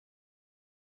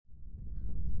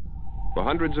For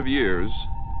hundreds of years,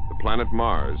 the planet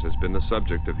Mars has been the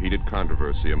subject of heated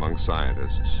controversy among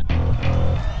scientists.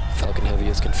 Falcon Heavy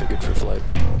is configured for flight.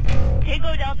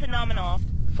 Tango Delta nominal.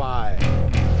 5,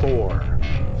 4,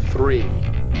 3,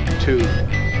 2,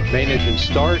 main engine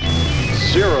start,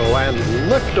 0, and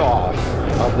liftoff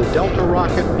of the Delta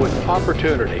rocket with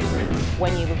Opportunity.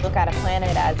 When you look at a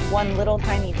planet as one little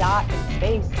tiny dot in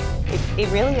space,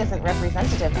 it really isn't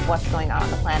representative of what's going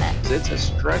on the planet. It's a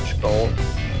stretch goal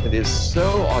that is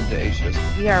so audacious.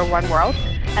 We are one world,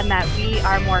 and that we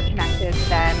are more connected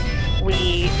than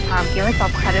we give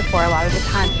ourselves credit for a lot of the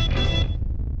time.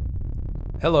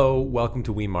 Hello, welcome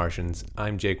to We Martians.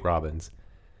 I'm Jake Robbins.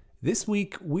 This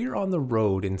week, we're on the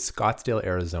road in Scottsdale,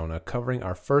 Arizona, covering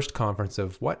our first conference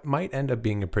of what might end up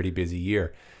being a pretty busy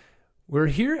year. We're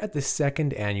here at the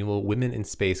second annual Women in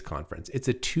Space Conference. It's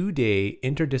a 2-day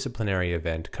interdisciplinary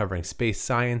event covering space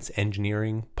science,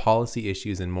 engineering, policy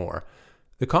issues, and more.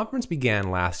 The conference began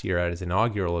last year at its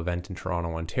inaugural event in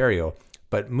Toronto, Ontario,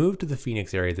 but moved to the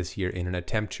Phoenix area this year in an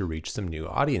attempt to reach some new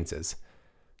audiences.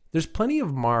 There's plenty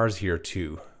of Mars here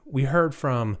too. We heard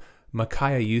from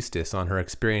Micaiah Eustace on her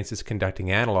experiences conducting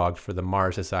analogs for the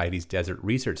Mars Society's Desert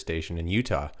Research Station in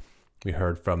Utah. We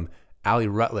heard from Ali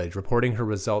Rutledge reporting her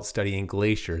results studying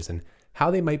glaciers and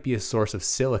how they might be a source of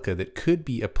silica that could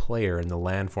be a player in the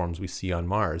landforms we see on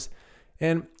Mars.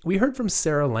 And we heard from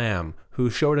Sarah Lamb, who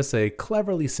showed us a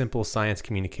cleverly simple science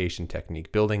communication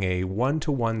technique, building a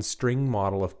one-to-one string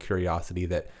model of curiosity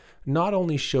that not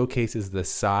only showcases the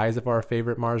size of our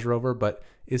favorite Mars rover, but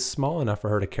is small enough for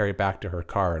her to carry back to her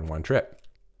car in one trip.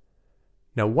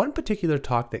 Now, one particular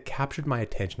talk that captured my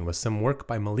attention was some work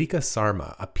by Malika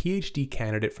Sarma, a PhD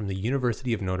candidate from the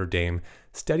University of Notre Dame,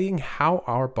 studying how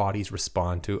our bodies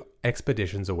respond to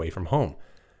expeditions away from home.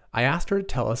 I asked her to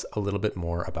tell us a little bit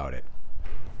more about it.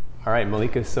 All right,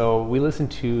 Malika, so we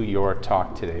listened to your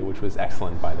talk today, which was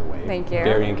excellent, by the way. Thank you.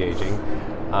 Very engaging.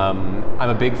 I'm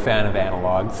a big fan of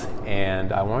analogs,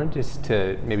 and I wanted just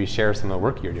to maybe share some of the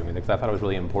work you're doing because I thought it was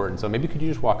really important. So maybe could you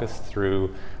just walk us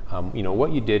through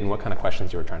what you did and what kind of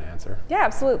questions you were trying to answer? Yeah,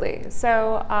 absolutely.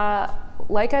 So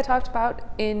like I talked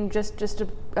about in just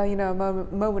a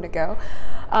moment ago,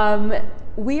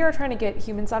 we are trying to get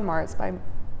humans on Mars by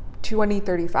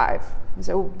 2035.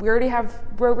 So we already have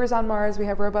rovers on Mars, we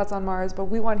have robots on Mars, but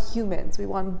we want humans. We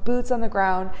want boots on the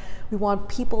ground. We want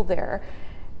people there.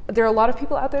 There are a lot of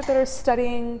people out there that are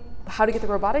studying how to get the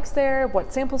robotics there,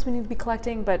 what samples we need to be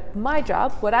collecting, but my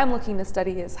job, what I'm looking to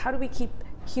study is how do we keep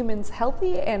humans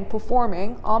healthy and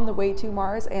performing on the way to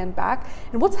Mars and back,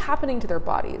 and what's happening to their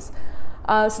bodies.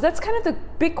 So that's kind of the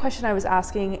big question I was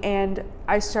asking, and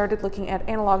I started looking at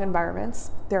analog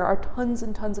environments. There are tons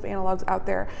and tons of analogs out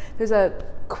there. There's a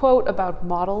quote about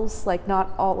models,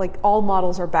 not all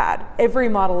models are bad. Every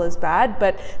model is bad,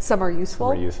 but some are useful.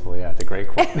 Some are useful, yeah, it's a great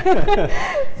quote.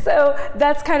 So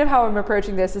that's kind of how I'm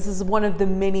approaching this. This is one of the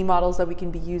many models that we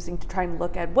can be using to try and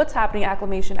look at what's happening,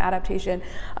 acclimation, adaptation,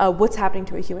 what's happening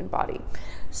to a human body.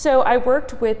 So I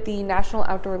worked with the National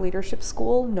Outdoor Leadership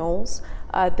School, NOLS.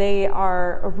 They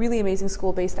are a really amazing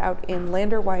school based out in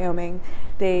Lander, Wyoming.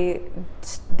 They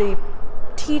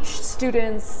teach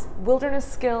students wilderness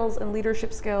skills and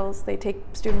leadership skills. They take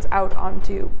students out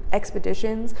onto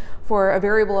expeditions for a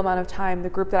variable amount of time. The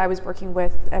group that I was working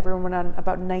with, everyone went on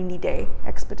about 90-day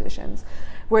expeditions,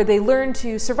 where they learn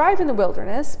to survive in the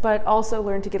wilderness, but also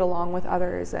learn to get along with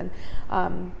others. And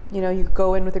you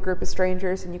go in with a group of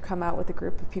strangers and you come out with a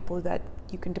group of people that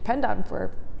you can depend on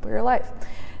for your life.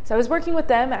 So I was working with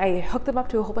them. I hooked them up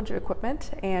to a whole bunch of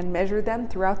equipment and measured them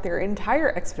throughout their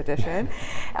entire expedition,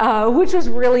 which was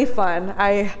really fun.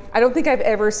 I don't think I've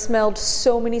ever smelled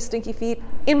so many stinky feet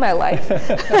in my life,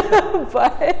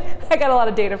 but I got a lot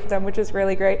of data from them, which is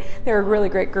really great. They're a really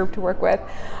great group to work with.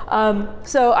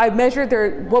 So I measured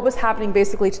what was happening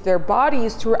basically to their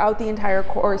bodies throughout the entire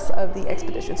course of the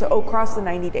expedition, so across the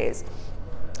 90 days.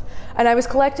 And I was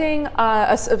collecting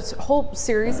a whole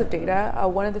series of data.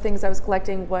 One of the things I was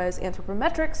collecting was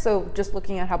anthropometrics, so just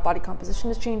looking at how body composition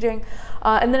is changing.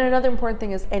 And then another important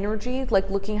thing is energy,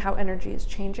 looking how energy is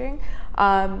changing.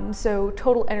 So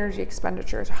total energy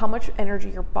expenditure, so how much energy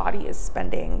your body is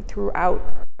spending throughout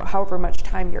however much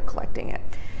time you're collecting it.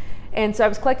 And so I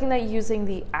was collecting that using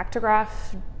the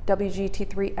Actigraph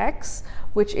WGT3X,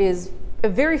 which is a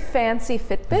very fancy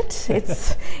Fitbit.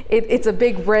 It's a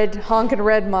big honkin'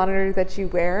 red monitor that you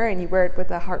wear, and you wear it with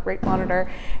a heart rate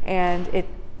monitor, and it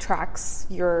tracks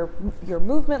your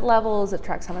movement levels. It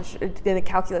tracks then it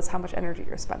calculates how much energy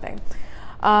you're spending.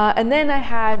 And then I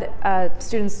had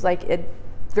students at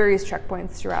various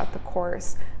checkpoints throughout the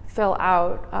course fill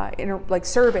out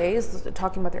surveys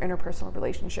talking about their interpersonal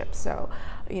relationships. So,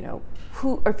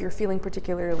 if you're feeling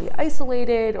particularly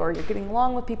isolated or you're getting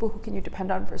along with people, who can you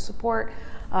depend on for support?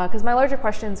 Because my larger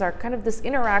questions are kind of this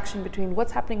interaction between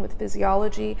what's happening with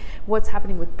physiology, what's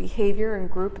happening with behavior and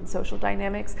group and social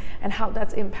dynamics, and how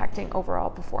that's impacting overall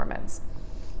performance.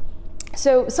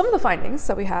 So some of the findings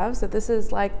that we have, so this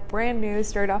is like brand new,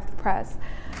 straight off the press,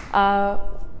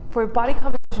 for body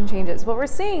composition changes, what we're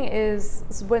seeing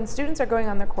is when students are going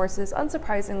on their courses,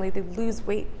 unsurprisingly, they lose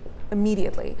weight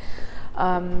immediately.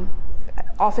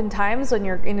 Oftentimes when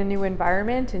you're in a new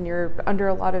environment and you're under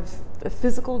a lot of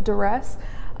physical duress,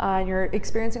 and you're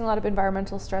experiencing a lot of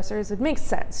environmental stressors, it makes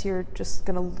sense. You're just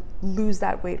gonna lose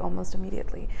that weight almost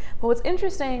immediately. But what's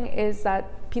interesting is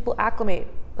that people acclimate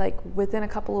like within a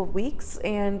couple of weeks,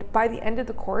 and by the end of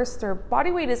the course, their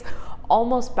body weight is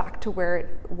almost back to where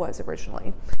it was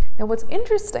originally. Now, what's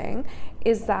interesting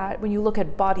is that when you look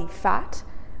at body fat,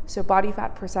 so body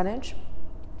fat percentage,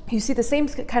 you see the same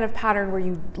kind of pattern where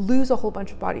you lose a whole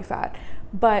bunch of body fat,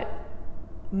 but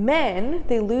men,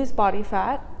 they lose body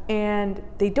fat and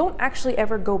they don't actually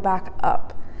ever go back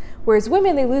up. Whereas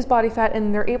women, they lose body fat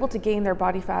and they're able to gain their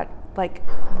body fat, like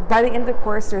by the end of the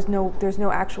course, there's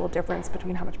no actual difference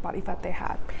between how much body fat they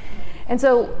had. And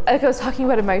so, like I was talking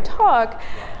about in my talk,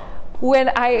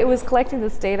 when I was collecting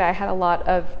this data, I had a lot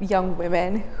of young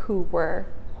women who were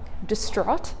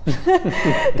distraught.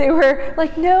 They were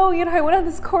like, no, I went on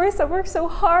this course, I worked so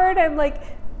hard, I'm like,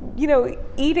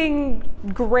 eating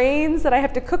grains that I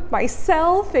have to cook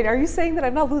myself, and are you saying that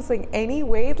I'm not losing any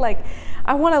weight? Like,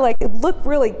 I want to look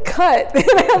really cut.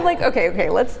 And I'm like, okay,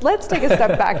 let's take a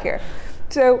step back here.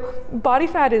 So body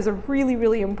fat is a really,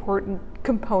 really important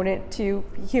component to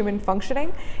human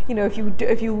functioning. If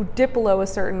you dip below a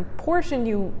certain portion,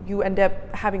 you end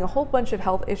up having a whole bunch of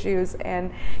health issues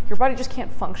and your body just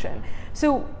can't function.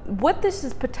 So what this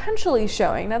is potentially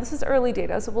showing, now this is early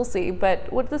data, so we'll see,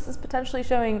 but what this is potentially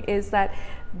showing is that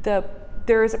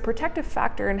there is a protective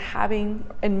factor in having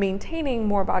and maintaining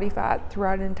more body fat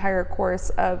throughout an entire course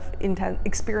of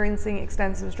experiencing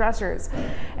extensive stressors.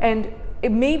 And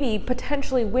it may be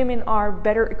potentially women are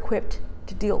better equipped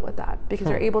to deal with that because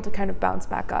they're able to kind of bounce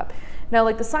back up. Now,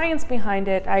 like the science behind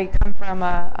it, I come from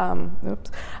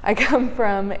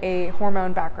a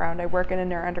hormone background. I work in a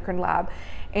neuroendocrine lab,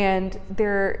 and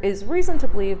there is reason to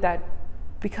believe that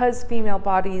because female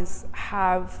bodies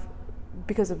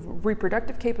because of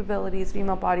reproductive capabilities,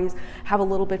 female bodies have a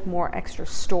little bit more extra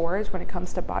stores when it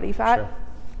comes to body fat.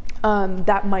 Sure.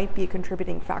 That might be a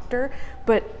contributing factor,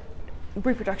 but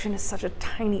reproduction is such a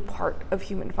tiny part of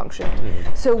human function.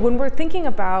 Mm-hmm. So when we're thinking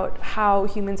about how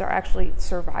humans are actually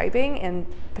surviving and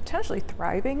potentially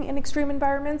thriving in extreme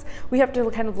environments, we have to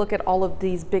kind of look at all of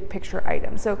these big picture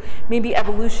items. So maybe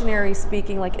evolutionary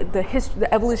speaking, like the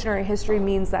evolutionary history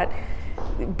means that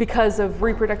because of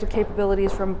reproductive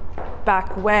capabilities from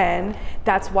back when,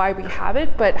 that's why we have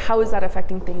it. But how is that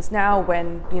affecting things now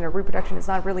when reproduction is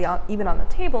not really even on the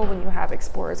table when you have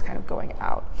explorers kind of going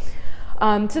out?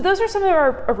 So those are some of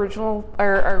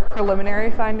our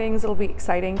preliminary findings. It'll be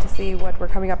exciting to see what we're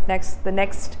coming up next. The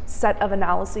next set of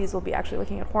analyses will be actually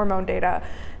looking at hormone data.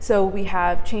 So we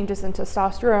have changes in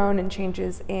testosterone and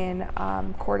changes in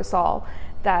cortisol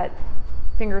that,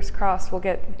 fingers crossed, will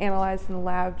get analyzed in the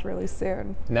lab really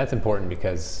soon. And that's important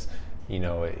because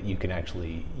you can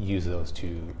actually use those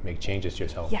to make changes to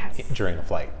yourself during a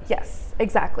flight. Yes,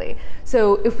 exactly.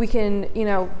 So if we can,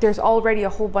 there's already a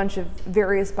whole bunch of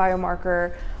various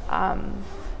biomarker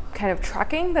kind of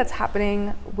tracking that's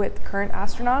happening with current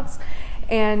astronauts.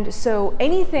 And so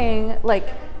anything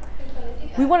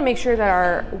we want to make sure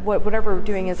that whatever we're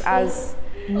doing is as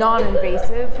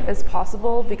non-invasive as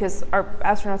possible because our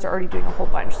astronauts are already doing a whole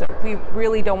bunch. So we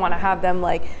really don't want to have them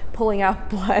pulling out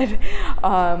blood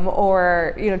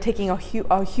or taking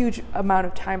a huge amount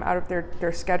of time out of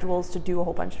their schedules to do a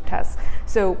whole bunch of tests.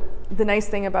 So the nice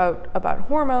thing about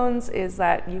hormones is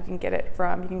that you can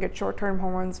get short-term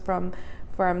hormones from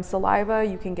saliva,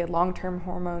 you can get long-term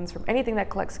hormones from anything that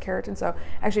collects keratin. So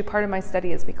actually part of my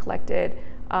study is we collected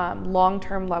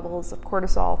long-term levels of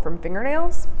cortisol from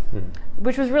fingernails,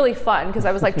 which was really fun because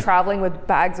I was traveling with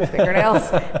bags of fingernails.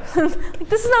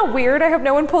 This is not weird. I hope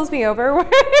no one pulls me over.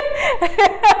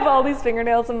 I have all these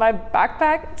fingernails in my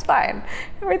backpack. It's fine.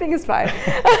 Everything is fine.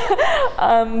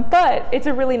 But it's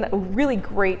a really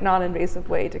great non-invasive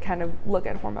way to kind of look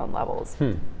at hormone levels.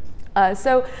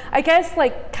 So I guess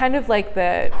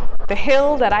the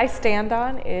hill that I stand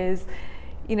on is,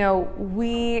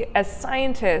 we as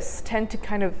scientists tend to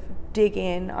kind of dig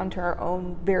in onto our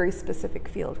own very specific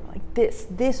field.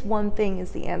 This one thing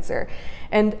is the answer.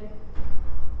 And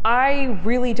I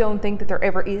really don't think that there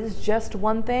ever is just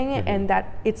one thing, and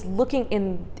that it's looking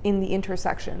in the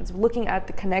intersections, looking at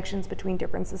the connections between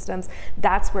different systems.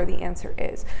 That's where the answer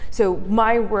is. So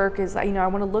my work is, I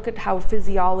want to look at how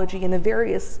physiology and the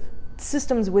various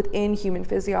systems within human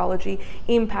physiology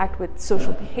impact with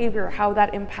social behavior, how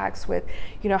that impacts with,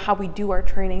 how we do our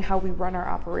training, how we run our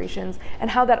operations, and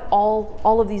how that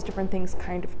all of these different things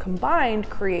kind of combined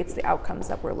creates the outcomes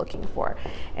that we're looking for.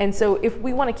 And so if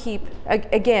we want to keep,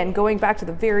 again, going back to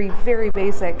the very, very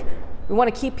basic, we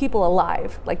want to keep people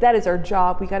alive. Like, that is our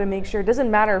job. We got to make sure, it doesn't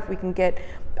matter if we can get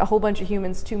a whole bunch of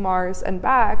humans to Mars and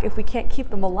back, if we can't keep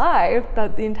them alive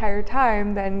the entire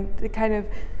time, then it kind of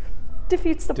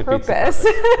defeats the purpose.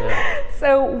 Yeah.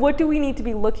 So what do we need to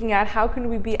be looking at? How can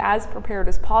we be as prepared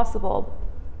as possible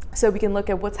so we can look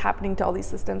at what's happening to all these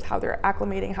systems, how they're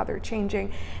acclimating, how they're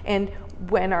changing, and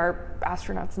when our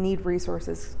astronauts need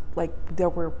resources, like, that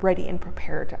we're ready and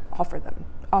prepared to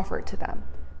offer it to them.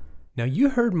 Now,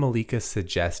 you heard Malika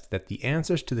suggest that the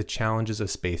answers to the challenges of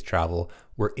space travel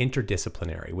were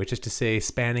interdisciplinary, which is to say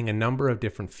spanning a number of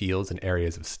different fields and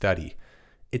areas of study.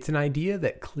 It's an idea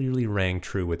that clearly rang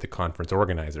true with the conference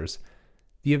organizers.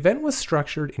 The event was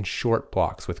structured in short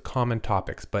blocks with common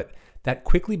topics, but that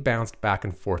quickly bounced back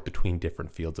and forth between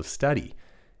different fields of study.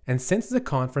 And since the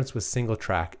conference was single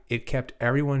track, it kept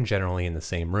everyone generally in the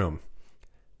same room.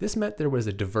 This meant there was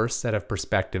a diverse set of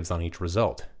perspectives on each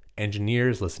result.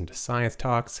 Engineers listened to science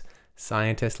talks,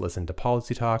 scientists listened to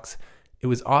policy talks. It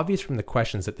was obvious from the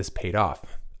questions that this paid off.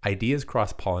 Ideas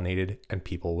cross-pollinated and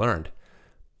people learned.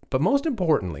 But most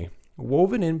importantly,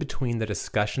 woven in between the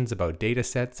discussions about data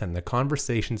sets and the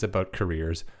conversations about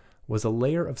careers was a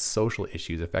layer of social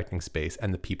issues affecting space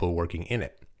and the people working in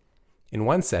it. In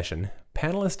one session,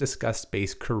 panelists discussed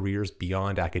space careers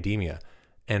beyond academia,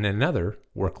 and in another,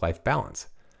 work-life balance.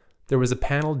 There was a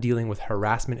panel dealing with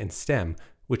harassment in STEM,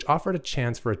 which offered a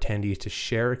chance for attendees to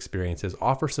share experiences,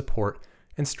 offer support,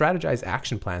 and strategize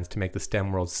action plans to make the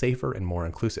STEM world safer and more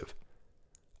inclusive.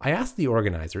 I asked the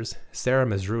organizers, Sarah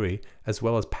Mazrui, as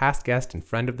well as past guest and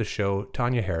friend of the show,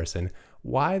 Tanya Harrison,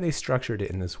 why they structured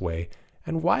it in this way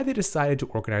and why they decided to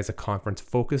organize a conference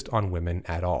focused on women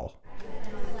at all.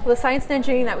 The science and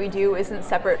engineering that we do isn't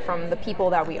separate from the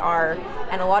people that we are,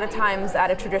 and a lot of times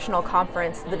at a traditional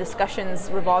conference, the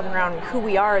discussions revolving around who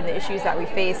we are and the issues that we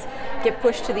face get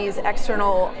pushed to these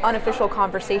external, unofficial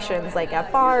conversations like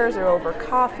at bars or over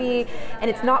coffee,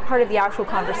 and it's not part of the actual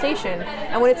conversation.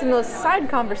 And when it's in those side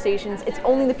conversations, it's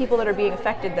only the people that are being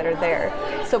affected that are there.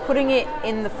 So putting it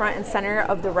in the front and center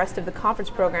of the rest of the conference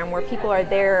program where people are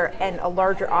there and a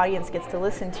larger audience gets to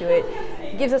listen to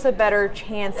it gives us a better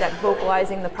chance at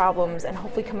vocalizing the problems and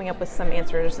hopefully coming up with some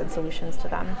answers and solutions to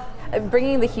them.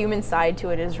 Bringing the human side to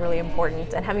it is really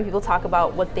important, and having people talk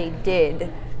about what they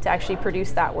did to actually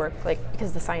produce that work,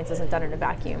 because the science isn't done in a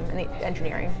vacuum, and the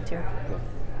engineering too.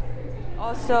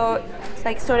 Also,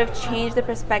 sort of change the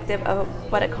perspective of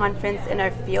what a conference in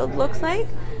our field looks like.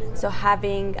 So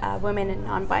having women and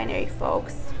non-binary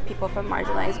folks, people from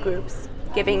marginalized groups,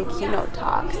 giving keynote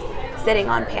talks, sitting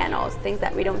on panels, things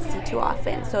that we don't see too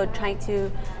often. So trying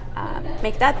to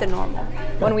make that the normal.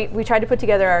 When we tried to put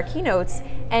together our keynotes,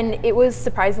 and it was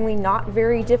surprisingly not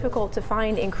very difficult to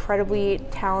find incredibly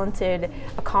talented,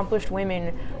 accomplished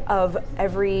women of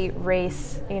every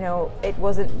race. It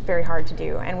wasn't very hard to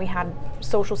do. And we had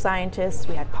social scientists,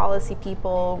 we had policy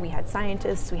people, we had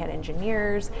scientists, we had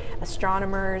engineers,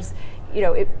 astronomers.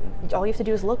 All you have to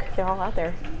do is look, they're all out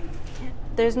there.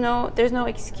 There's no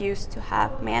excuse to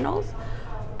have panels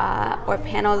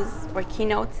or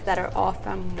keynotes that are all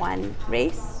from one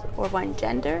race or one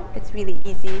gender. It's really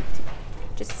easy to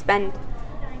just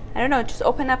just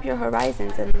open up your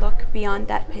horizons and look beyond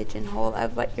that pigeonhole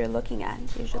of what you're looking at,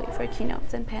 usually for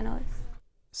keynotes and panelists.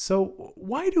 So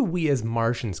why do we as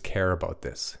Martians care about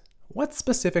this? What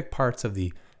specific parts of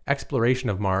the exploration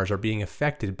of Mars are being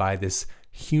affected by this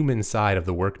human side of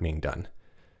the work being done?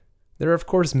 There are, of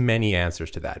course, many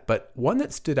answers to that, but one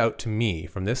that stood out to me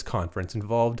from this conference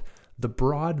involved the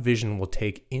broad vision we'll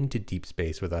take into deep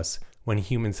space with us when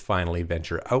humans finally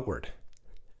venture outward.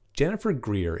 Jennifer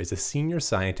Greer is a senior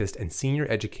scientist and senior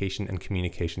education and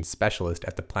communications specialist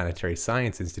at the Planetary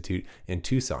Science Institute in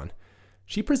Tucson.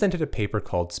 She presented a paper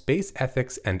called Space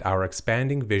Ethics and Our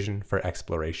Expanding Vision for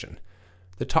Exploration.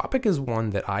 The topic is one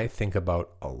that I think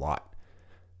about a lot.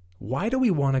 Why do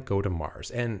we want to go to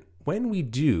Mars? And when we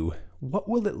do, what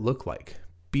will it look like?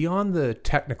 Beyond the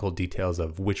technical details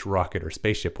of which rocket or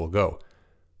spaceship will go,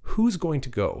 who's going to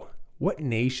go? What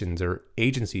nations or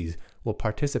agencies will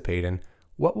participate, and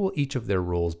what will each of their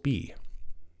roles be?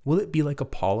 Will it be like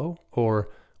Apollo,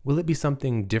 or will it be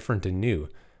something different and new?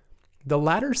 The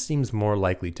latter seems more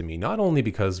likely to me, not only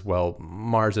because, well,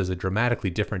 Mars is a dramatically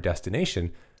different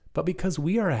destination, but because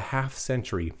we are a half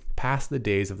century past the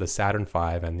days of the Saturn V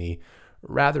and the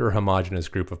rather homogeneous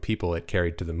group of people it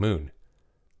carried to the moon.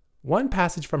 One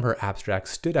passage from her abstract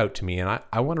stood out to me, and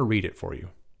I want to read it for you.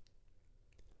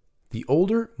 The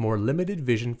older, more limited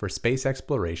vision for space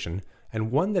exploration,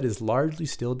 and one that is largely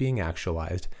still being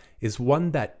actualized, is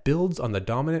one that builds on the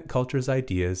dominant culture's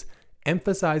ideas,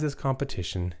 emphasizes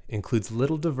competition, includes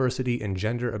little diversity in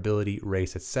gender, ability,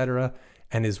 race, etc.,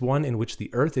 and is one in which the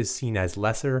Earth is seen as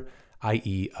lesser,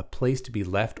 i.e., a place to be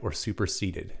left or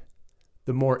superseded.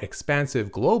 The more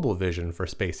expansive global vision for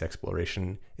space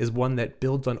exploration is one that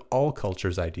builds on all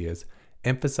cultures' ideas,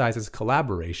 emphasizes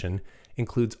collaboration,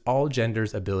 includes all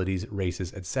genders, abilities,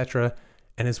 races, etc.,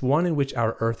 and is one in which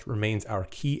our Earth remains our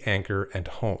key anchor and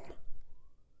home.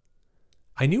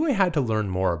 I knew I had to learn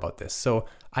more about this, so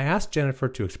I asked Jennifer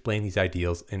to explain these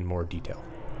ideals in more detail.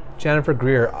 Jennifer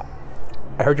Greer,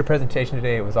 I heard your presentation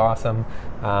today. It was awesome.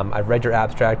 I've read your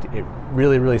abstract. It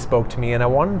really, really spoke to me, and I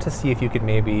wanted to see if you could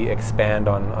maybe expand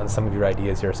on some of your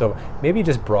ideas here. So maybe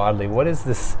just broadly, what is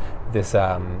this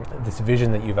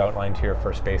vision that you've outlined here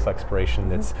for space exploration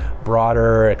that's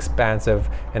broader, expansive,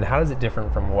 and how is it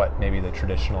different from what maybe the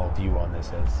traditional view on this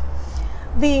is?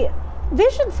 The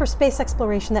vision for space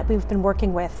exploration that we've been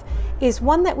working with is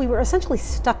one that we were essentially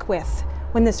stuck with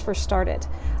when this first started,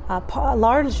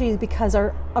 largely because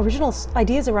our original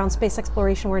ideas around space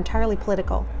exploration were entirely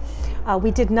political.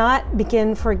 We did not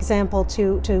begin, for example,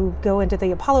 to go into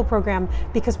the Apollo program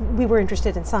because we were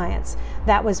interested in science.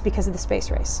 That was because of the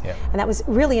space race. Yeah. And that was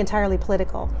really entirely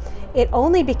political. It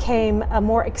only became a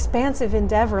more expansive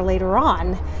endeavor later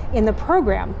on in the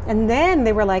program. And then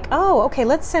they were like, oh, okay,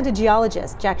 let's send a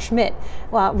geologist. Jack Schmitt,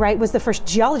 was the first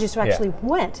geologist who actually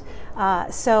went.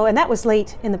 And that was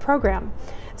late in the program.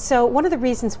 So one of the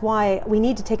reasons why we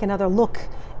need to take another look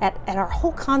at our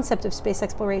whole concept of space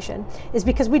exploration is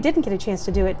because we didn't get a chance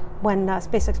to do it when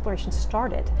space exploration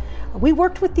started. We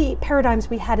worked with the paradigms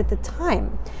we had at the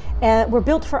time. Were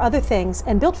built for other things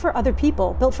and built for other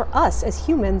people, built for us as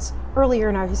humans earlier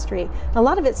in our history. And a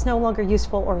lot of it's no longer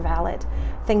useful or valid.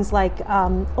 Things like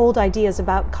old ideas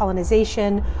about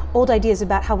colonization, old ideas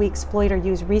about how we exploit or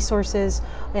use resources,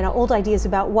 old ideas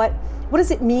about what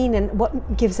does it mean and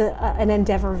what gives an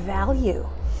endeavor value.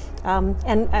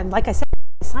 And like I said,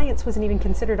 science wasn't even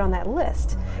considered on that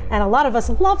list. And a lot of us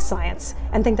love science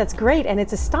and think that's great, and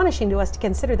it's astonishing to us to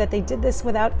consider that they did this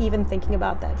without even thinking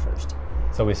about that first.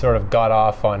 So we sort of got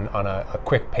off on a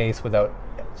quick pace without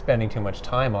spending too much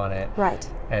time on it. Right.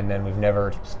 And then we've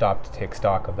never stopped to take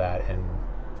stock of that and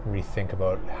rethink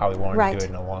about how we wanted to do it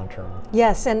in the long term.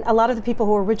 Yes, and a lot of the people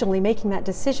who were originally making that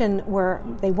decision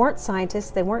they weren't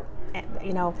scientists, they weren't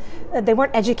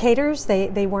educators,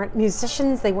 they weren't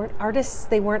musicians, they weren't artists,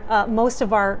 they weren't most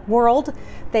of our world,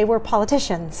 they were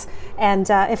politicians. And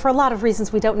for a lot of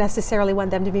reasons, we don't necessarily want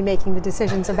them to be making the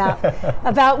decisions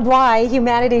about why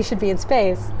humanity should be in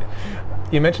space.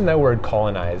 You mentioned that word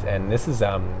colonize, and this is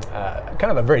kind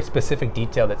of a very specific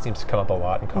detail that seems to come up a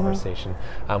lot in conversation.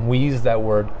 We use that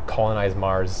word colonize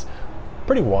Mars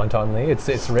pretty wantonly.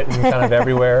 It's written kind of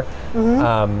everywhere.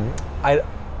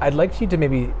 I'd like you to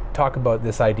maybe talk about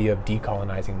this idea of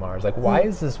decolonizing Mars. Like, why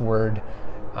is this word,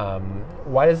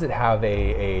 why does it have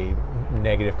a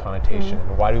negative connotation?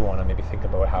 Why do we want to maybe think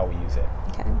about how we use it?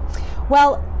 Okay.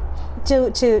 Well,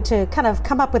 to kind of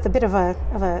come up with a bit of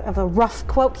a rough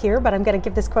quote here, but I'm going to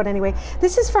give this quote anyway.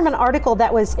 This is from an article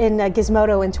that was in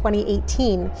Gizmodo in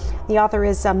 2018. The author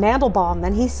is Mandelbaum,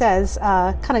 and he says,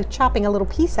 kind of chopping a little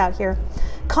piece out here,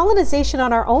 colonization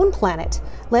on our own planet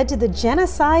led to the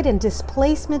genocide and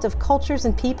displacement of cultures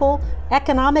and people,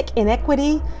 economic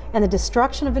inequity, and the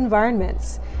destruction of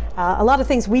environments. A lot of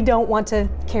things we don't want to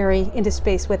carry into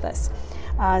space with us.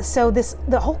 So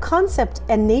the whole concept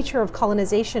and nature of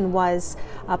colonization was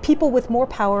people with more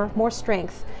power, more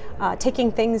strength,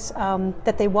 taking things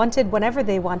that they wanted whenever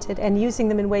they wanted and using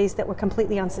them in ways that were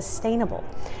completely unsustainable.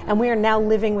 And we are now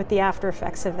living with the after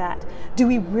effects of that. Do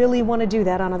we really want to do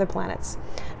that on other planets?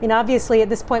 I mean, obviously at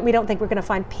this point we don't think we're going to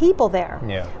find people there,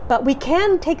 but we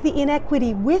can take the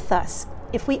inequity with us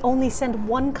if we only send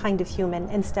one kind of human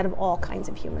instead of all kinds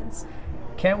of humans.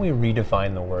 Can't we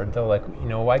redefine the word though? Like,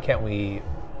 why can't we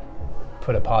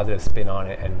put a positive spin on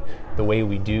it, and the way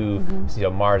we do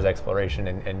Mars exploration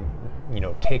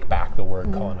and take back the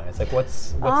word colonize? Like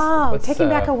what's taking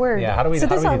back a word. Yeah, how do we do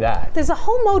that? There's a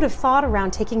whole mode of thought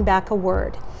around taking back a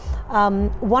word.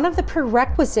 One of the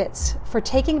prerequisites for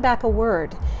taking back a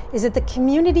word is that the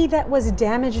community that was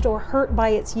damaged or hurt by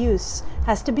its use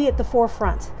has to be at the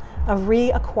forefront of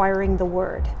reacquiring the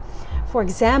word. For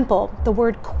example, the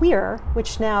word queer,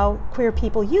 which now queer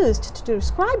people used to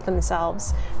describe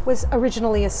themselves, was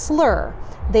originally a slur.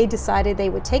 They decided they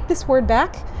would take this word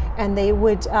back and they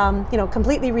would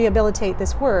completely rehabilitate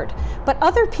this word. But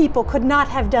other people could not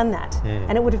have done that.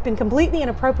 And it would have been completely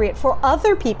inappropriate for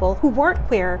other people who weren't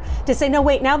queer to say, no,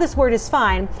 wait, now this word is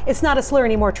fine. It's not a slur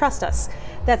anymore, trust us.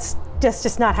 That's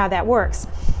just not how that works.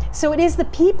 So it is the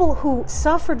people who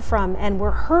suffered from and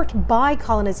were hurt by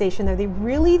colonization. They're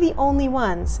really the only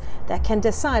ones that can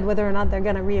decide whether or not they're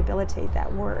going to rehabilitate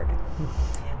that word.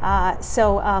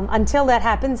 So until that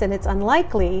happens, and it's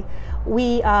unlikely,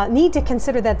 we need to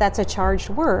consider that that's a charged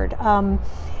word.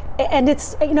 And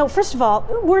it's, first of all,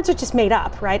 words are just made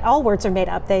up, right? All words are made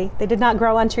up. They did not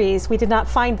grow on trees. We did not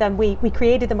find them. We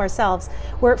created them ourselves.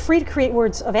 We're free to create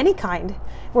words of any kind.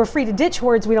 We're free to ditch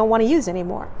words we don't want to use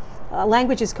anymore.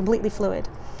 Language is completely fluid.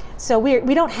 So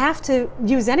we don't have to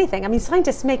use anything. I mean,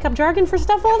 scientists make up jargon for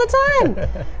stuff all the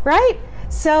time, right?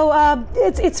 So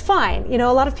it's fine.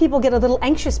 A lot of people get a little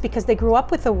anxious because they grew up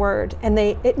with a word and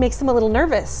it makes them a little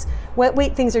nervous.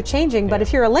 Wait, things are changing. But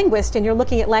if you're a linguist and you're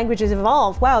looking at languages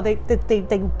evolve, wow, they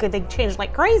change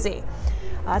like crazy.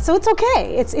 So it's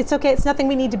okay. It's okay. It's nothing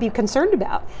we need to be concerned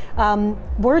about.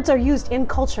 Words are used in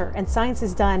culture, and science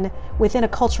is done within a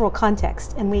cultural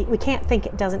context, and we can't think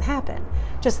it doesn't happen.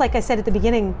 Just like I said at the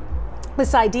beginning,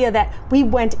 this idea that we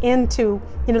went into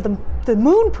the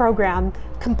moon program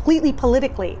completely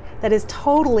politically, that is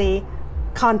totally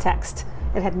context.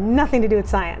 It had nothing to do with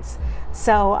science.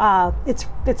 So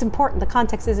it's important. The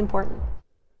context is important.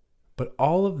 But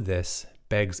all of this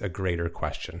begs a greater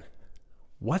question.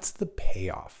 What's the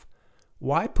payoff?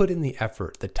 Why put in the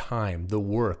effort, the time, the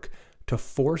work to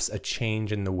force a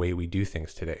change in the way we do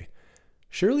things today?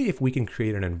 Surely if we can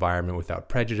create an environment without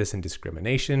prejudice and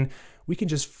discrimination, we can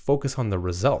just focus on the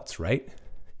results, right?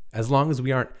 As long as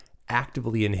we aren't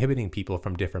actively inhibiting people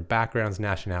from different backgrounds,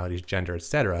 nationalities, gender,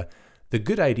 etc., the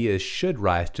good ideas should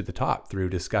rise to the top through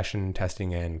discussion,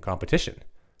 testing, and competition.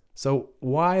 So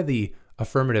why the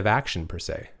affirmative action per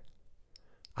se?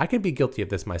 I can be guilty of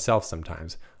this myself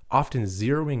sometimes, often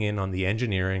zeroing in on the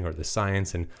engineering or the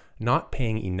science and not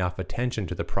paying enough attention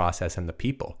to the process and the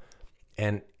people.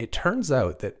 And it turns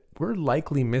out that we're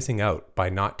likely missing out by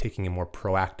not taking a more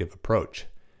proactive approach.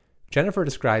 Jennifer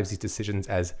describes these decisions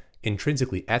as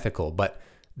intrinsically ethical, but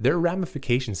their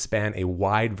ramifications span a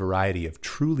wide variety of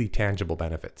truly tangible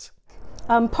benefits.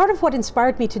 Part of what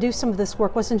inspired me to do some of this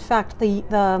work was, in fact,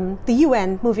 the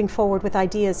UN moving forward with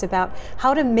ideas about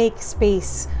how to make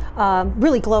space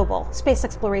really global, space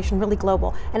exploration really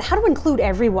global, and how to include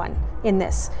everyone in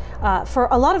this for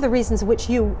a lot of the reasons which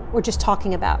you were just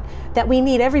talking about, that we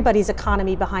need everybody's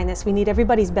economy behind this, we need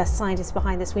everybody's best scientists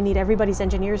behind this, we need everybody's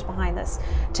engineers behind this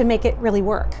to make it really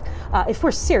work, if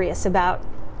we're serious about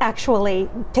actually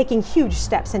taking huge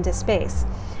steps into space.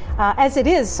 As it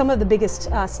is, some of the biggest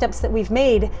steps that we've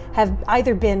made have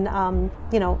either been,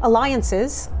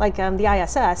 alliances like the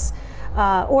ISS,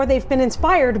 or they've been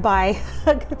inspired by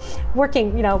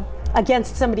working,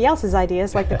 against somebody else's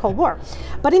ideas, like the Cold War.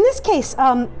 But in this case,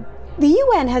 the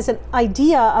UN has an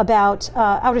idea about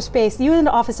outer space. The UN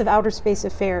Office of Outer Space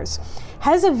Affairs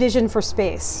has a vision for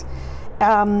space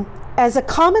as a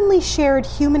commonly shared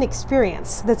human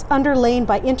experience that's underlain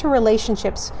by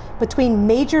interrelationships between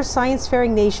major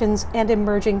science-faring nations and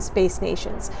emerging space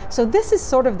nations. So this is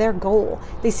sort of their goal.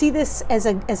 They see this as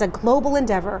a global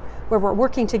endeavor where we're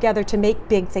working together to make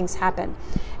big things happen.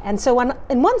 And so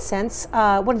in one sense,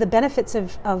 one of the benefits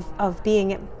of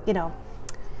being,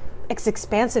 as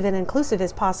expansive and inclusive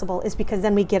as possible is because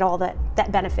then we get all that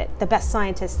benefit, the best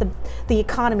scientists, the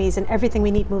economies, and everything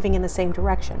we need moving in the same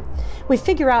direction. We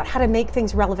figure out how to make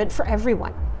things relevant for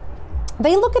everyone.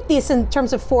 They look at this in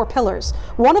terms of 4 pillars.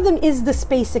 One of them is the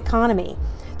space economy.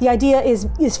 The idea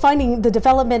is finding the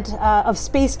development of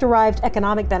space-derived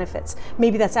economic benefits.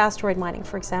 Maybe that's asteroid mining,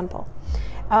 for example.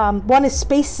 One is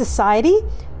space society.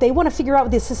 They want to figure out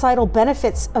what the societal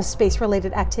benefits of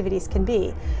space-related activities can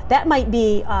be. That might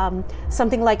be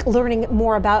something like learning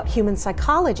more about human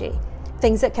psychology,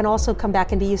 things that can also come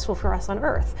back and be useful for us on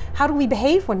Earth. How do we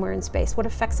behave when we're in space? What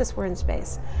affects us when we're in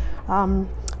space?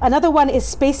 Another one is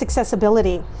space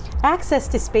accessibility, access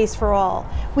to space for all.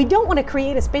 We don't want to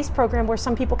create a space program where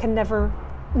some people can never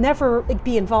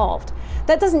be involved.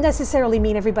 That doesn't necessarily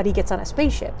mean everybody gets on a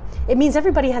spaceship. It means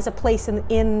everybody has a place in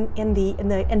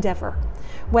the endeavor.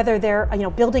 Whether they're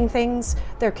building things,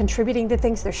 they're contributing to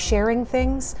things, they're sharing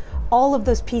things. All of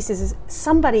those pieces,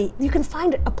 you can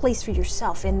find a place for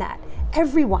yourself in that.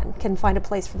 Everyone can find a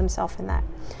place for themselves in that.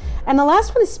 And the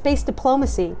last one is space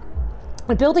diplomacy.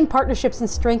 and building partnerships and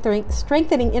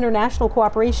strengthening international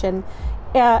cooperation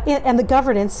and the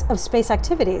governance of space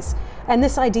activities. And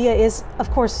this idea is,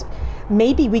 of course,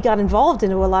 maybe we got involved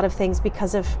into a lot of things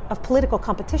because of political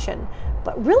competition.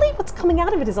 But really what's coming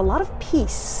out of it is a lot of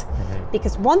peace.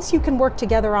 Because once you can work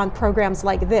together on programs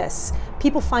like this,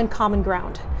 people find common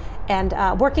ground.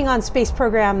 And working on space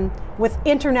program with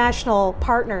international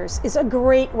partners is a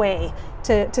great way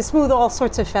to smooth all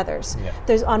sorts of feathers. Yeah.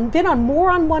 There's been on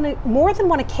more than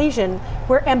one occasion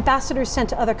where ambassadors sent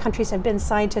to other countries have been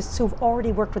scientists who've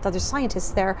already worked with other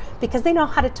scientists there because they know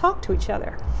how to talk to each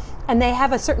other. And they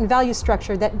have a certain value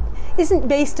structure that isn't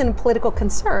based in political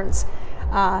concerns.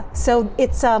 So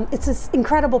it's this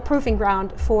incredible proving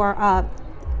ground for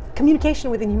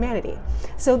communication within humanity.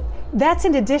 So that's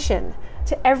in addition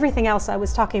to everything else I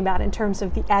was talking about in terms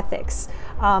of the ethics.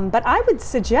 But I would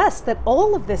suggest that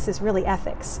all of this is really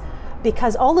ethics,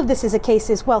 because all of this is a case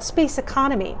is, well, space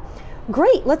economy.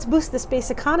 Great, let's boost the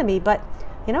space economy, but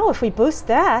if we boost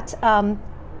that,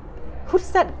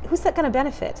 who's that going to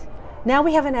benefit? Now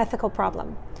we have an ethical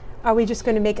problem. Are we just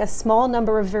going to make a small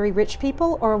number of very rich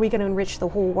people, or are we going to enrich the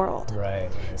whole world? Right.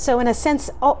 So in a sense,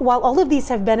 while all of these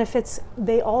have benefits,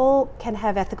 they all can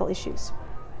have ethical issues.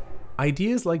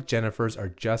 Ideas like Jennifer's are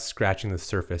just scratching the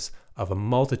surface of a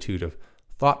multitude of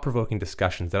thought-provoking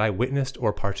discussions that I witnessed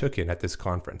or partook in at this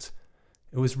conference.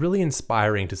 It was really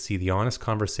inspiring to see the honest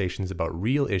conversations about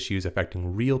real issues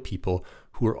affecting real people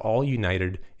who are all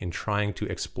united in trying to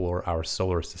explore our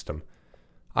solar system.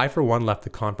 I, for one, left the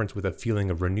conference with a feeling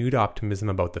of renewed optimism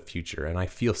about the future, and I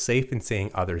feel safe in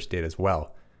saying others did as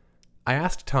well. I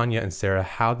asked Tanya and Sarah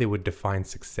how they would define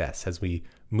success as we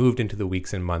moved into the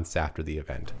weeks and months after the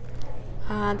event.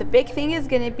 The big thing is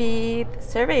going to be the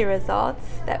survey results.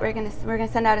 That we're going to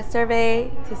send out a survey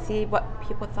to see what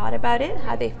people thought about it,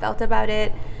 how they felt about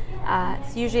it.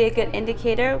 It's usually a good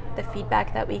indicator, the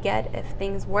feedback that we get, if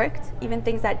things worked. Even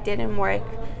things that didn't work,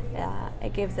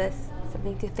 it gives us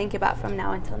something to think about from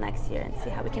now until next year and see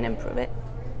how we can improve it.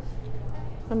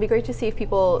 It'd be great to see if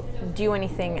people do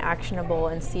anything actionable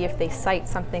and see if they cite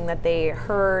something that they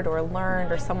heard or learned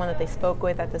or someone that they spoke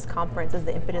with at this conference as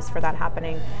the impetus for that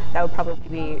happening. That would probably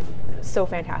be so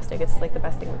fantastic. It's like the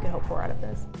best thing we could hope for out of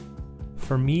this.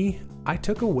 For me, I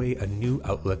took away a new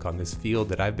outlook on this field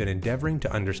that I've been endeavoring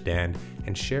to understand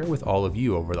and share with all of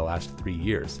you over the last 3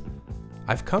 years.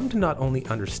 I've come to not only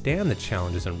understand the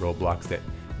challenges and roadblocks that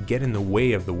get in the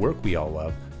way of the work we all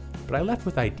love, but I left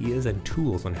with ideas and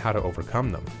tools on how to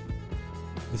overcome them.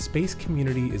 The space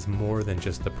community is more than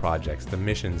just the projects, the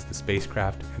missions, the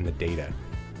spacecraft, and the data.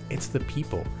 It's the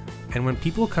people. And when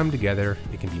people come together,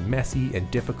 it can be messy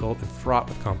and difficult and fraught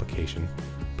with complication,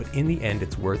 but in the end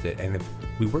it's worth it, and if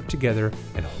we work together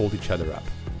and hold each other up.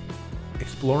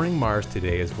 Exploring Mars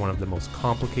today is one of the most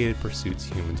complicated pursuits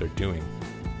humans are doing,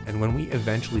 and when we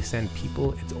eventually send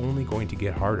people, it's only going to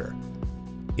get harder.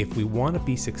 If we want to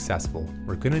be successful,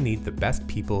 we're going to need the best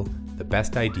people, the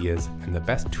best ideas, and the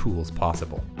best tools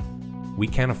possible. We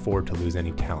can't afford to lose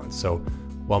any talent, so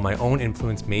while my own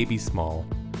influence may be small,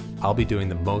 I'll be doing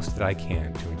the most that I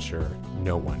can to ensure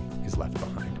no one is left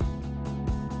behind.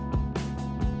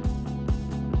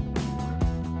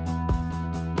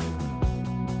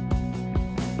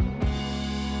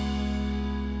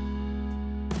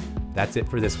 That's it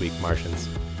for this week, Martians.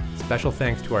 Special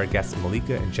thanks to our guests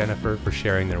Malika and Jennifer for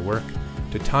sharing their work,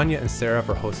 to Tanya and Sarah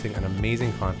for hosting an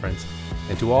amazing conference,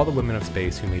 and to all the women of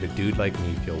space who made a dude like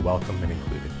me feel welcome and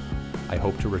included. I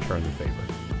hope to return the favor.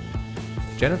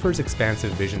 Jennifer's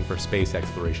expansive vision for space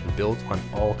exploration builds on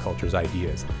all cultures'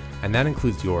 ideas, and that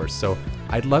includes yours, so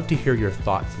I'd love to hear your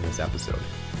thoughts in this episode.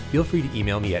 Feel free to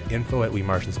email me at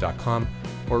info@wemartians.com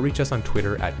or reach us on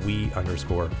Twitter at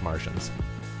 @we_Martians.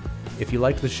 If you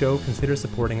liked the show, consider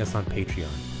supporting us on Patreon.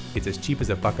 It's as cheap as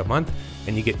 $1 a month,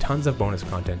 and you get tons of bonus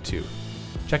content too.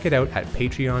 Check it out at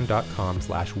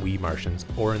patreon.com/wemartians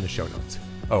or in the show notes.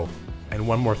 Oh, and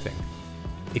one more thing.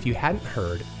 If you hadn't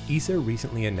heard, ESA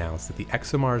recently announced that the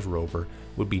ExoMars rover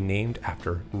would be named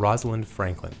after Rosalind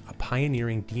Franklin, a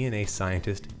pioneering DNA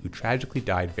scientist who tragically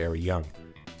died very young.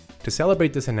 To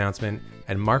celebrate this announcement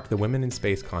and mark the Women in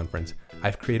Space conference,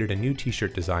 I've created a new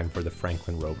t-shirt design for the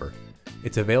Franklin rover.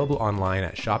 It's available online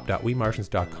at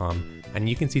shop.wemartians.com, and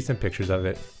you can see some pictures of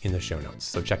it in the show notes,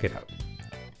 so check it out.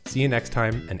 See you next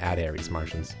time, and ad Aries,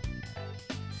 Martians.